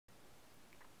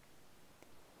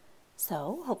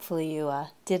So hopefully you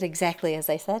did exactly as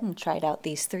I said and tried out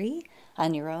these three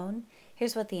on your own.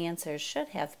 Here's what the answers should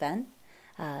have been.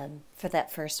 For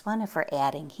that first one, if we're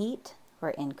adding heat,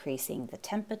 we're increasing the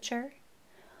temperature,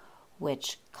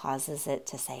 which causes it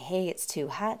to say, hey, it's too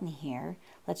hot in here.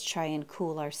 Let's try and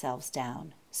cool ourselves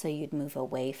down. So you'd move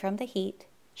away from the heat,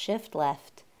 shift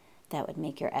left. That would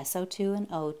make your SO2 and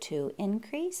O2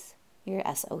 increase, your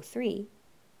SO3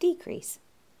 decrease.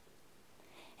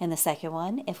 In the second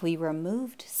one, if we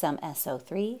removed some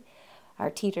SO3, our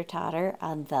teeter-totter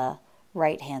on the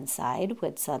right-hand side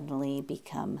would suddenly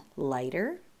become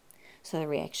lighter. So the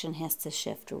reaction has to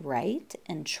shift right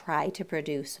and try to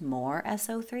produce more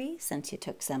SO3 since you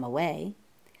took some away.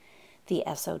 The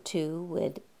SO2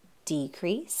 would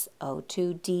decrease,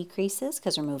 O2 decreases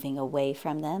because we're moving away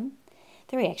from them.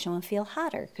 The reaction would feel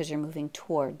hotter because you're moving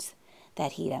towards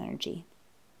that heat energy.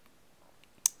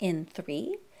 In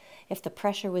 3, if the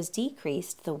pressure was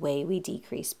decreased, the way we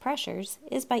decrease pressures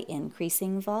is by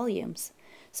increasing volumes.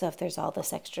 So if there's all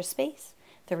this extra space,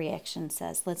 the reaction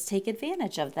says, let's take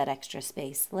advantage of that extra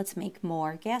space. Let's make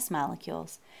more gas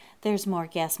molecules. There's more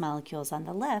gas molecules on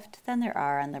the left than there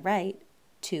are on the right.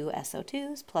 2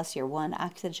 SO2s plus your 1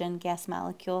 oxygen gas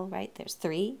molecule, right? There's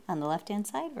 3 on the left-hand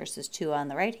side versus 2 on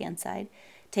the right-hand side.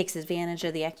 Takes advantage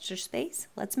of the extra space.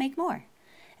 Let's make more.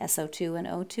 SO2 and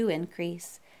O2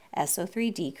 increase.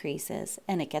 SO3 decreases,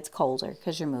 and it gets colder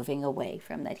because you're moving away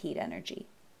from that heat energy.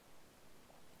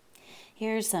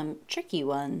 Here's some tricky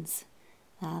ones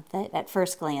that at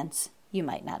first glance you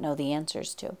might not know the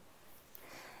answers to.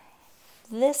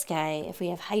 This guy, if we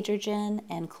have hydrogen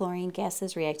and chlorine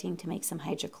gases reacting to make some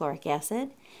hydrochloric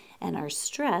acid, and our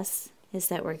stress is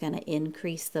that we're going to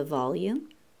increase the volume.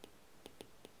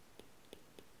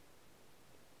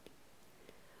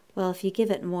 Well, if you give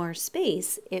it more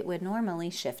space, it would normally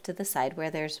shift to the side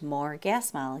where there's more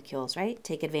gas molecules, right?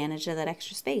 Take advantage of that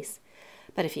extra space.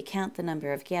 But if you count the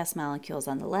number of gas molecules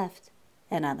on the left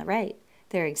and on the right,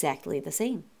 they're exactly the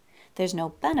same. There's no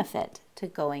benefit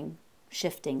to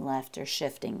shifting left or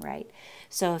shifting right.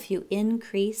 So if you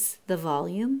increase the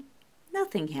volume,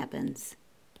 nothing happens.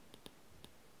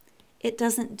 It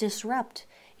doesn't disrupt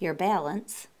your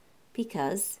balance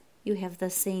because you have the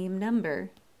same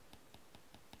number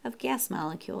of gas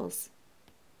molecules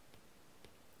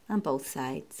on both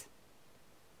sides.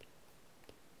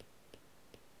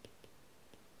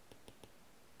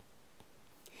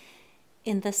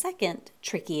 In the second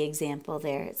tricky example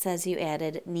there, it says you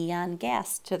added neon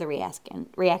gas to the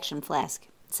reaction flask.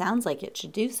 Sounds like it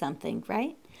should do something,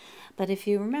 right? But if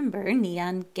you remember,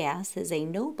 neon gas is a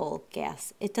noble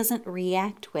gas. It doesn't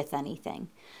react with anything.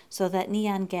 So that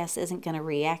neon gas isn't going to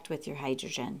react with your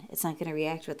hydrogen. It's not going to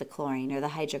react with the chlorine or the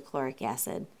hydrochloric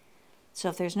acid. So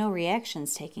if there's no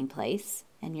reactions taking place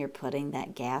and you're putting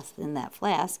that gas in that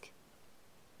flask,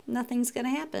 nothing's going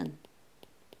to happen.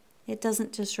 It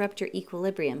doesn't disrupt your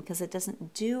equilibrium because it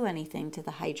doesn't do anything to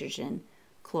the hydrogen,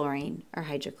 chlorine, or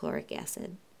hydrochloric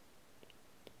acid.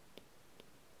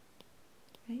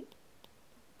 Right?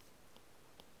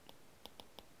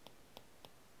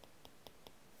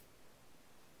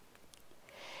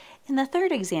 In the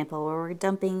third example, where we're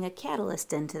dumping a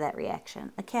catalyst into that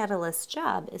reaction, a catalyst's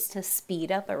job is to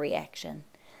speed up a reaction,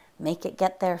 make it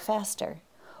get there faster.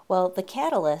 Well, the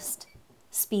catalyst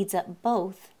speeds up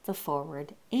both the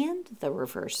forward and the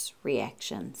reverse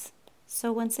reactions.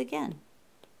 So once again,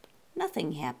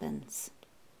 nothing happens.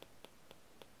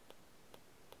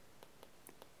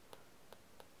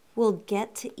 We'll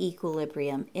get to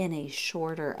equilibrium in a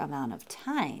shorter amount of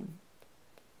time.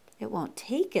 It won't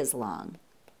take as long,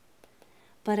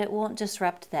 but it won't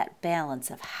disrupt that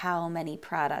balance of how many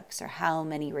products or how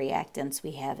many reactants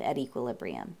we have at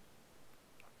equilibrium.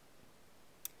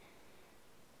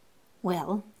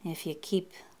 Well, if you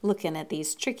keep looking at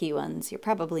these tricky ones, you're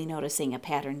probably noticing a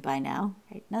pattern by now,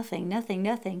 right? Nothing, nothing,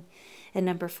 nothing. And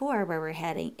number 4, where we're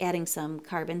adding some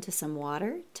carbon to some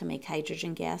water to make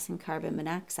hydrogen gas and carbon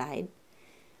monoxide.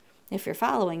 If you're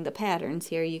following the patterns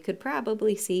here, you could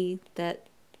probably see that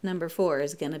number 4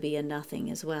 is going to be a nothing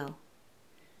as well.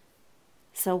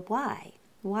 So why?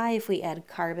 Why, if we add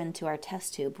carbon to our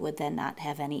test tube, would that not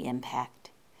have any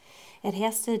impact? It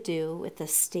has to do with the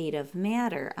state of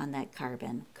matter on that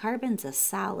carbon. Carbon's a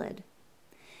solid.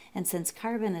 And since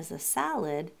carbon is a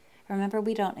solid, remember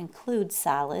we don't include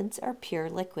solids or pure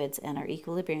liquids in our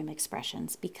equilibrium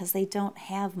expressions because they don't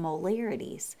have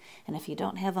molarities. And if you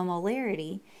don't have a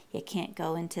molarity, you can't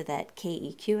go into that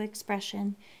KEQ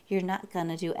expression. You're not going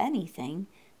to do anything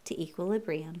to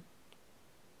equilibrium.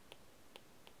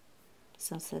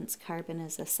 So since carbon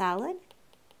is a solid,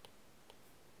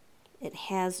 it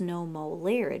has no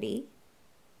molarity,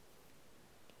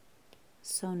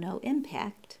 so no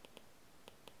impact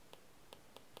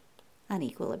on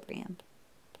equilibrium.